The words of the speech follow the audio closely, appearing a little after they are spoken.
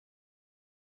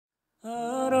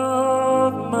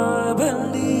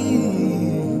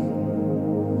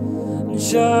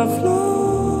shall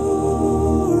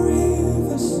flow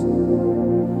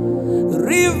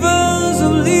rivers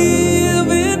of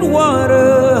living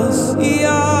waters.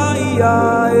 Yeah,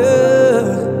 yeah,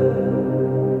 yeah.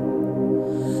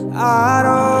 Out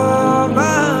of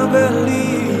my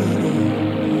belly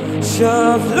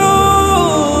shall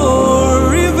flow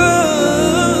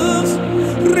rivers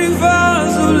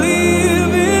of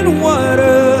living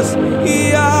waters.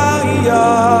 Yeah,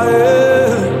 yeah,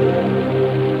 yeah.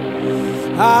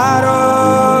 Out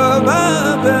of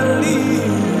my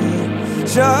belly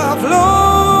shall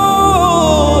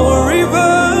flow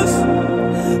rivers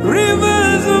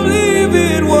of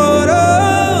living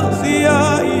waters.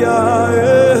 Yeah, yeah,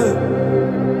 yeah.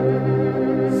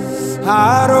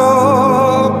 Out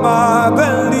of my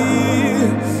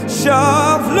belly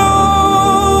shall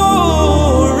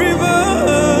flow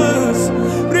rivers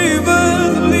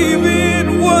of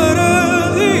living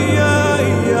waters. Yeah,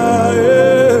 yeah,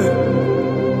 yeah.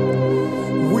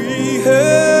 We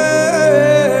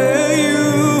hail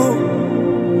you,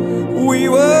 we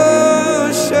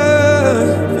worship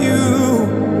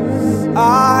you.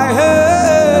 I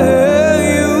hail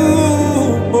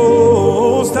you,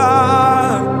 Most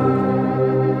High.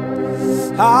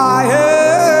 I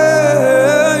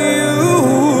hail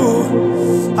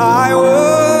you, I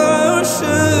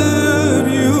worship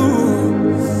you.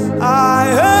 I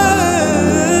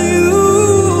hail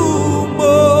you,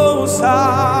 Most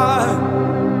High.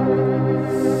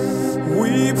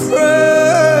 We praise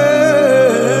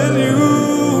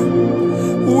you,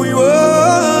 we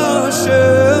worship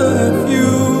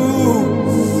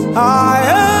you. I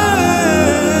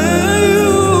hail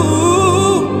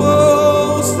you,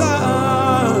 Most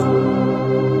High.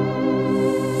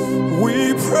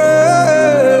 We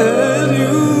praise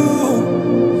you,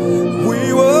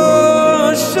 we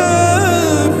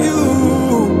worship you.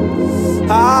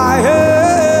 I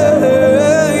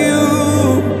hail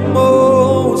you,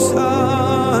 Most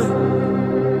High.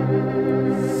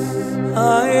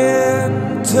 I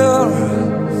enter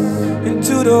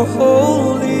into the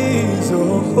holies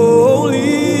of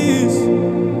holies.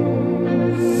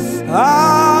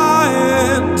 I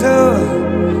enter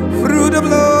through the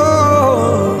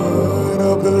blood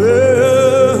of the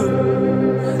Lamb.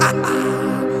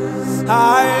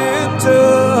 I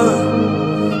enter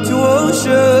to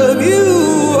worship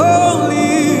you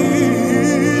only.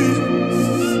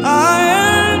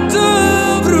 I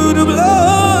enter through the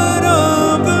blood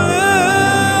of the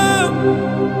Lamb.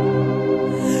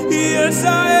 Yes,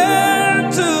 I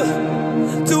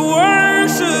enter to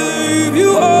worship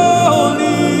you only.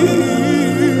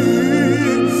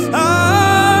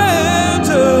 I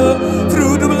enter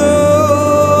through the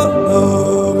blood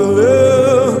of the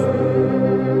Lamb.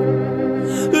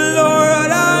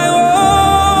 Lord, I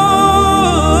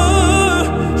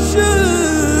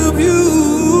worship you.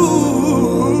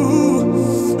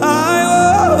 I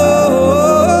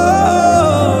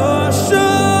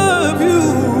worship you.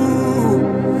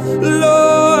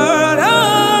 Lord, I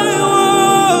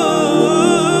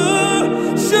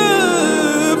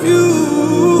worship you.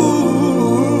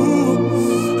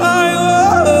 I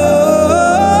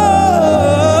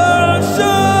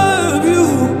worship you.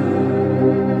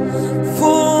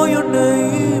 For your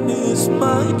name is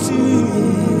mighty.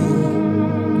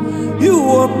 You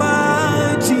are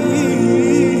mighty,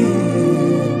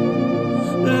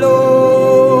 Lord.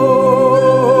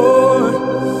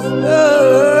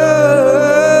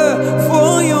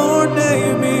 For your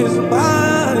name is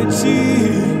mighty.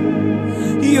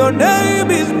 Your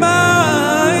name is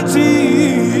mighty,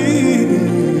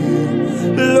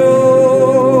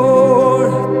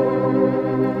 Lord.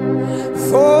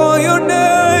 For your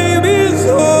name is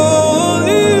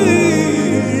holy,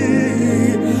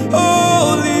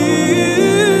 holy,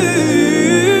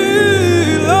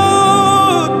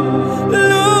 Lord, Lord.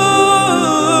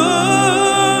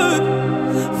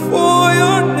 For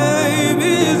your name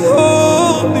is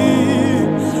holy,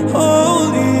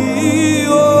 holy,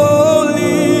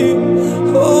 holy,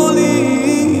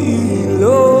 holy,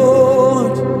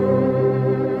 Lord.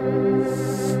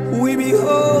 We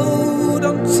behold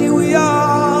until we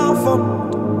are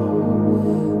formed.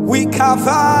 We carve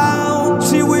out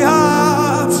till we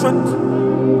have strength.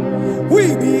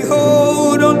 We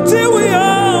behold until we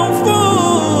are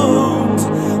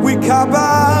formed. We carve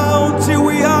out till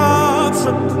we have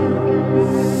strength.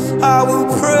 I will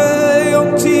pray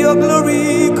until your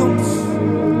glory comes.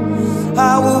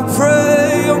 I will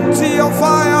pray until your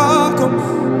fire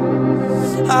comes.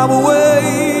 I will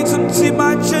wait until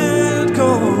my chance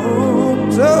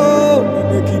comes.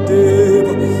 Oh, make it deep.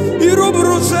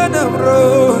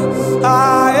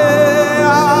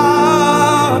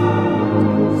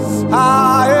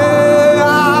 I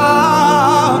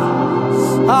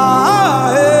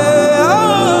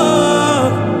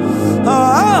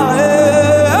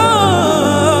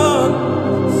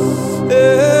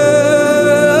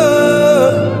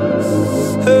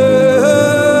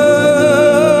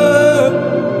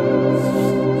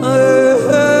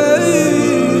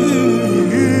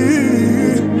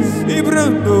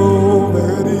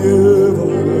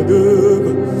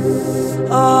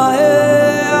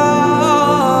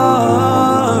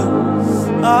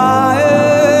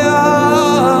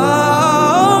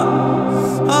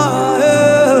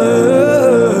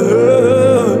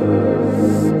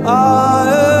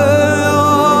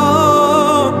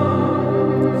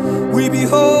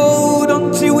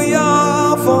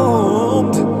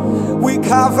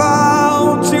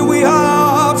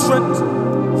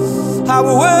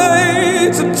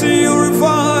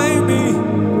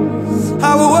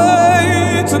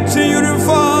until you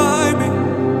refine me.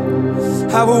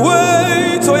 I will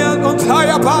wait till I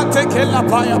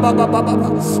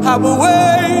will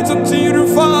wait until you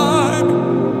refine me.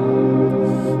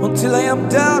 Until I am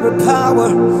down with power.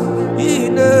 You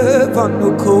never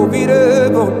know,